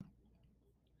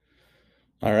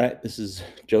All right, this is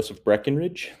Joseph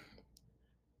Breckenridge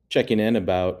checking in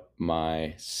about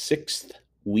my sixth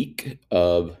week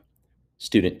of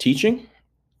student teaching.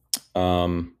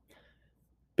 Um,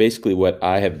 Basically, what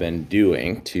I have been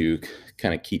doing to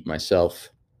kind of keep myself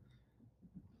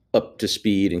up to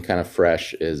speed and kind of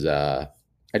fresh is I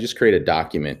just create a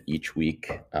document each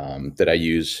week that I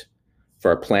use for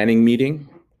our planning meeting.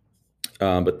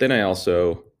 But then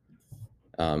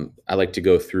I like to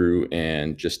go through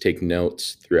and just take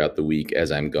notes throughout the week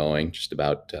as I'm going, just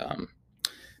about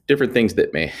different things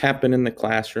that may happen in the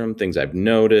classroom, things I've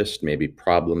noticed, maybe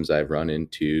problems I've run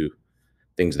into,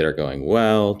 things that are going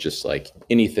well, just like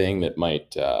anything that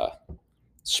might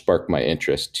spark my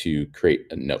interest to create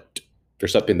a note or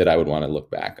something that I would want to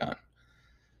look back on.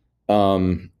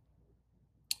 Um,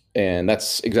 and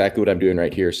that's exactly what I'm doing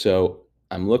right here. So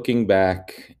I'm looking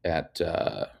back at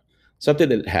something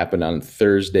that happened on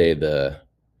Thursday, the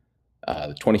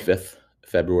 25th of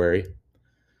February.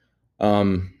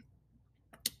 Um,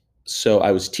 so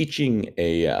I was teaching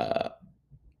a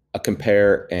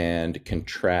compare and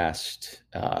contrast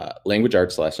language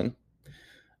arts lesson.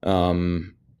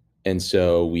 Um, and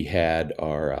so we had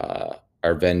our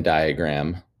Venn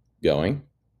diagram going.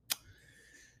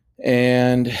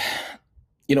 And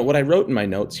what I wrote in my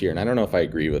notes here, and I don't know if I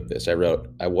agree with this. I wrote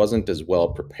I wasn't as well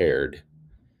prepared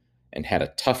and had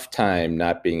a tough time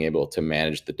not being able to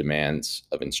manage the demands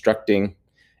of instructing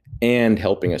and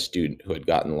helping a student who had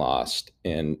gotten lost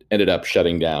and ended up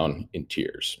shutting down in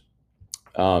tears.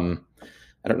 Um,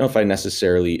 I don't know if I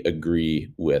necessarily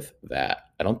agree with that.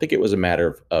 I don't think it was a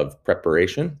matter of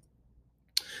preparation.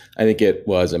 I think it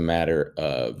was a matter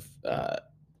of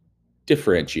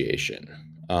differentiation,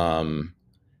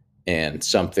 and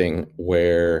something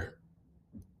where,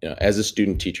 as a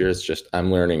student teacher, it's just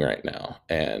I'm learning right now.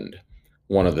 And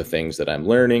one of the things that I'm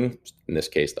learning, in this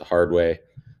case, the hard way,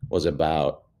 was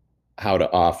about how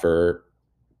to offer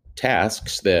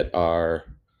tasks that are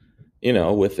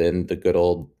within the good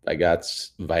old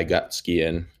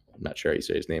Vygotskian, I'm not sure how you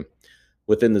say his name,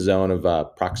 within the zone of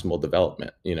proximal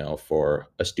development, for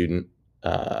a student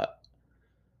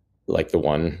like the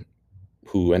one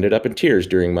who ended up in tears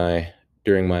during my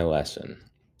lesson.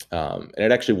 And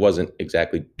it actually wasn't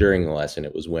exactly during the lesson.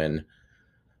 It was when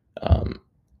um,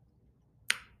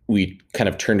 we kind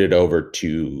of turned it over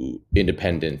to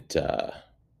independent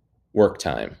work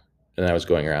time. And I was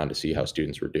going around to see how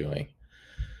students were doing.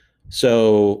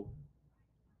 So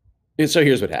so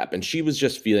here's what happened. She was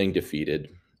just feeling defeated,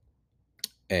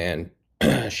 and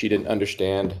she didn't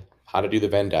understand how to do the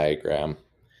Venn diagram.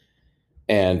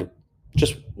 And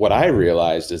just what I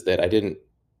realized is that I didn't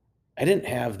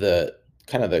have the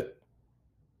kind of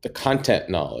the content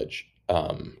knowledge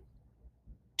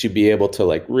to be able to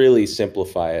like really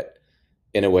simplify it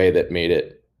in a way that made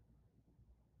it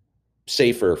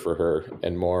safer for her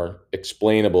and more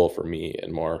explainable for me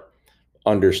and more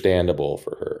understandable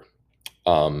for her.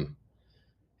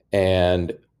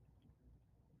 And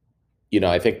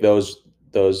I think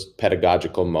those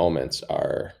pedagogical moments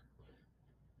are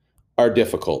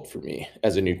difficult for me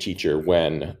as a new teacher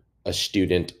when a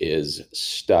student is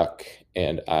stuck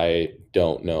and I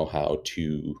don't know how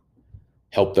to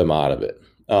help them out of it.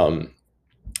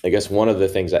 I guess one of the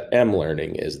things I am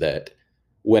learning is that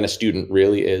when a student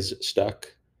really is stuck,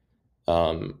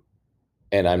 um,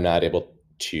 and I'm not able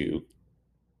to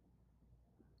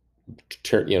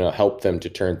help them to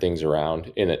turn things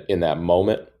around in that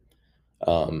moment,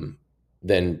 um,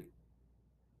 then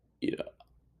you know,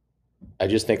 I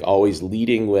just think always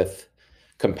leading with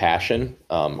compassion,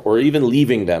 or even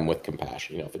leaving them with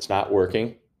compassion. If it's not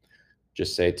working,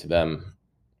 just say to them,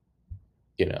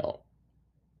 you know,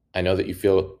 I know that you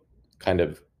feel kind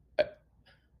of,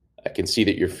 I can see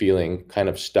that you're feeling kind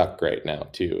of stuck right now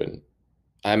too. And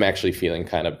I'm actually feeling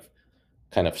kind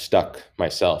of stuck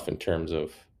myself in terms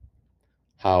of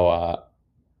how,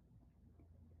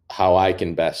 how I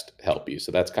can best help you.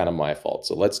 So that's kind of my fault.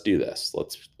 So let's do this.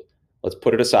 Let's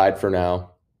put it aside for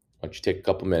now. Why don't you take a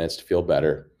couple minutes to feel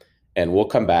better? And we'll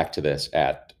come back to this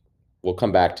at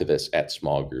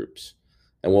small groups,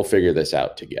 and we'll figure this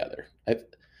out together.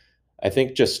 I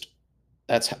think just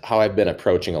that's how I've been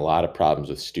approaching a lot of problems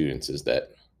with students, is that,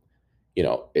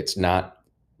 it's not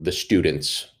the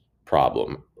student's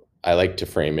problem. I like to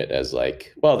frame it as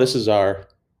like, well, this is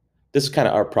kind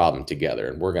of our problem together,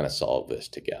 and we're going to solve this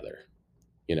together.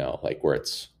 Like where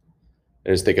I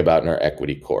just think about in our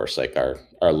equity course, like our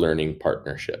learning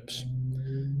partnerships,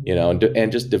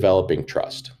 and just developing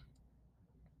trust.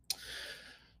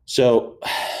 So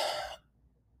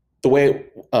the way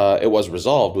it was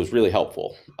resolved was really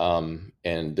helpful.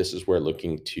 And this is where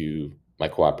looking to my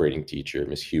cooperating teacher,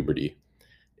 Miss Huberty,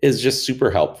 is just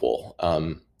super helpful.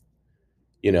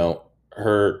 You know,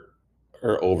 her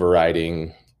her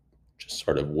overriding just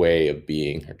sort of way of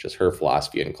being, or just her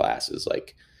philosophy in class is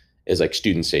like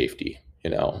student safety,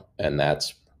 and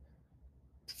that's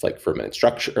like from an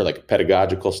instruction or like a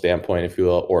pedagogical standpoint, if you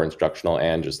will, or instructional,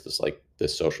 and just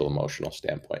this social emotional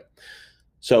standpoint.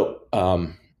 So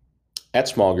at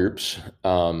small groups,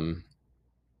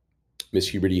 Miss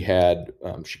Huberty had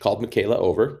she called Michaela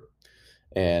over,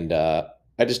 and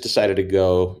I just decided to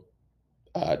go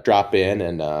drop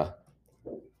in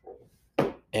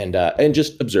and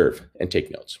just observe and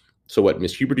take notes. So what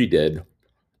Miss Huberty did,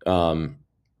 um,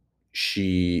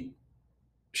 she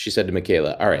she said to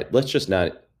Michaela, "All right, let's just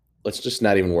not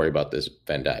even worry about this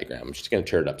Venn diagram. I'm just going to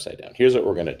turn it upside down. Here's what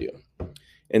we're going to do."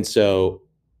 And so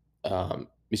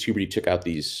Miss Huberty took out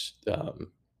these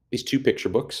two picture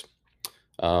books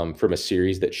from a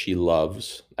series that she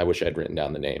loves. I wish I'd written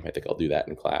down the name. I think I'll do that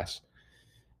in class.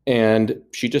 And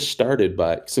she just started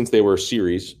by, since they were a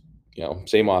series,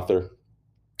 same author,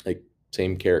 like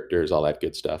same characters, all that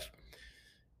good stuff.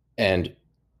 And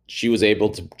she was able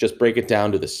to just break it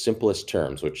down to the simplest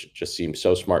terms, which just seemed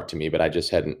so smart to me, but I just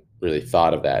hadn't really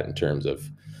thought of that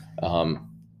um,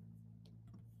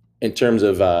 in terms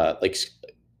of like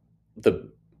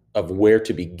the of where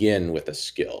to begin with a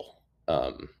skill.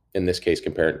 In this case,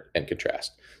 compare and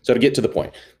contrast. So to get to the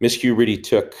point, Miss Huberty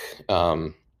took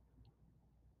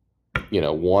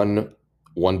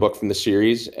one book from the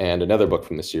series and another book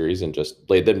from the series and just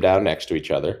laid them down next to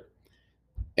each other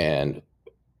and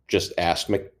just asked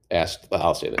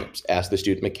I'll say the names, asked the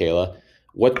student Michaela,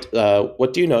 what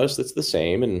do you notice that's the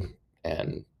same,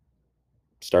 and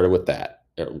started with that.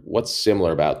 What's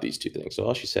similar about these two things?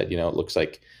 So she said, it looks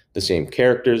like the same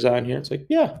characters on here. It's like,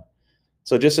 yeah.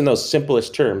 So just in those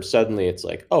simplest terms, suddenly it's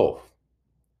like, oh,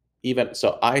 even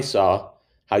so I saw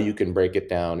how you can break it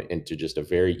down into just a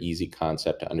very easy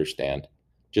concept to understand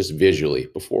just visually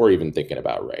before even thinking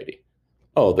about writing.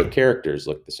 Oh, the characters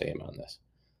look the same on this.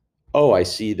 Oh, I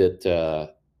see that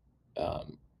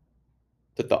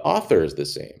that the author is the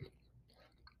same.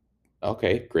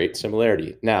 Okay, great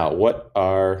similarity. Now, what's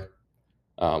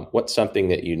something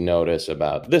that you notice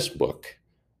about this book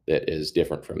that is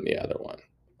different from the other one?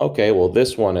 Okay, well,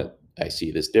 this one I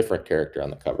see this different character on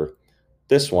the cover.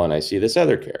 This one I see this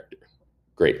other character.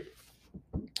 Great.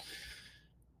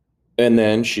 And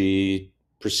then she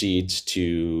proceeds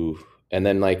to, and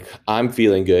then like I'm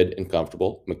feeling good and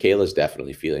comfortable. Michaela's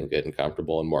definitely feeling good and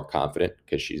comfortable and more confident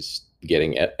because she's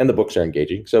getting it, and the books are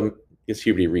engaging. So Miss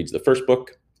Huberty reads the first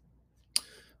book,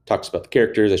 talks about the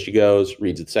characters as she goes,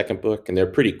 reads the second book, and they're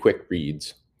pretty quick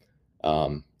reads.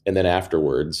 And then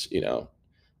afterwards,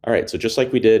 all right, so just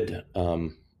like we did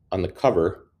on the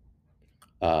cover,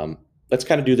 let's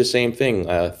kind of do the same thing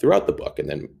throughout the book. And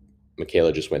then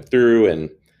Michaela just went through,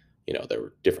 and there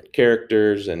were different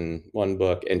characters in one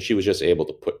book, and she was just able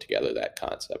to put together that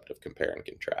concept of compare and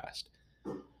contrast.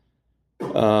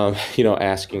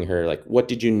 Asking her, like, what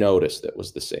did you notice that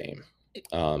was the same?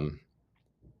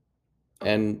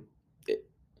 And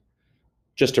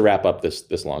just to wrap up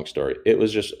this long story, it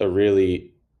was just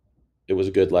it was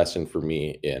a good lesson for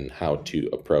me in how to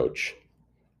approach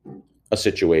a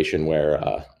situation where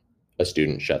a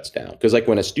student shuts down. Because like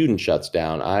when a student shuts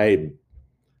down,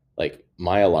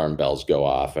 my alarm bells go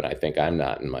off, and I think I'm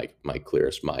not in my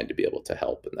clearest mind to be able to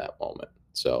help in that moment.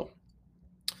 So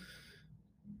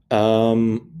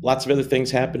lots of other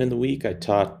things happened in the week. I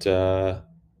taught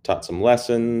some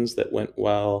lessons that went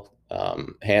well.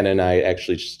 Hannah and I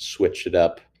actually switched it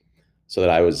up so that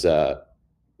I was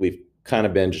we've kind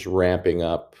of been just ramping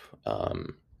up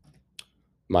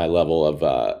my level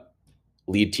of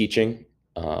lead teaching,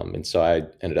 and so I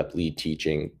ended up lead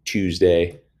teaching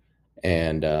Tuesday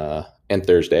and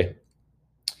Thursday.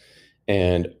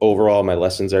 And overall, my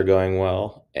lessons are going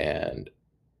well, and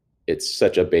it's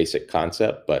such a basic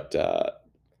concept, but the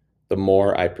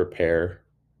more I prepare,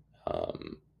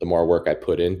 the more work I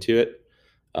put into it,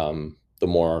 the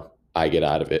more I get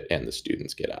out of it and the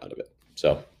students get out of it.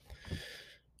 So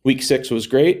week 6 was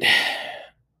great,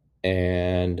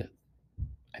 and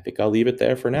I think I'll leave it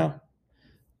there for now.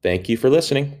 Thank you for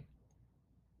listening.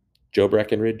 Joe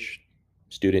Breckenridge,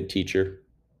 student teacher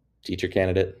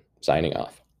candidate, signing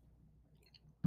off.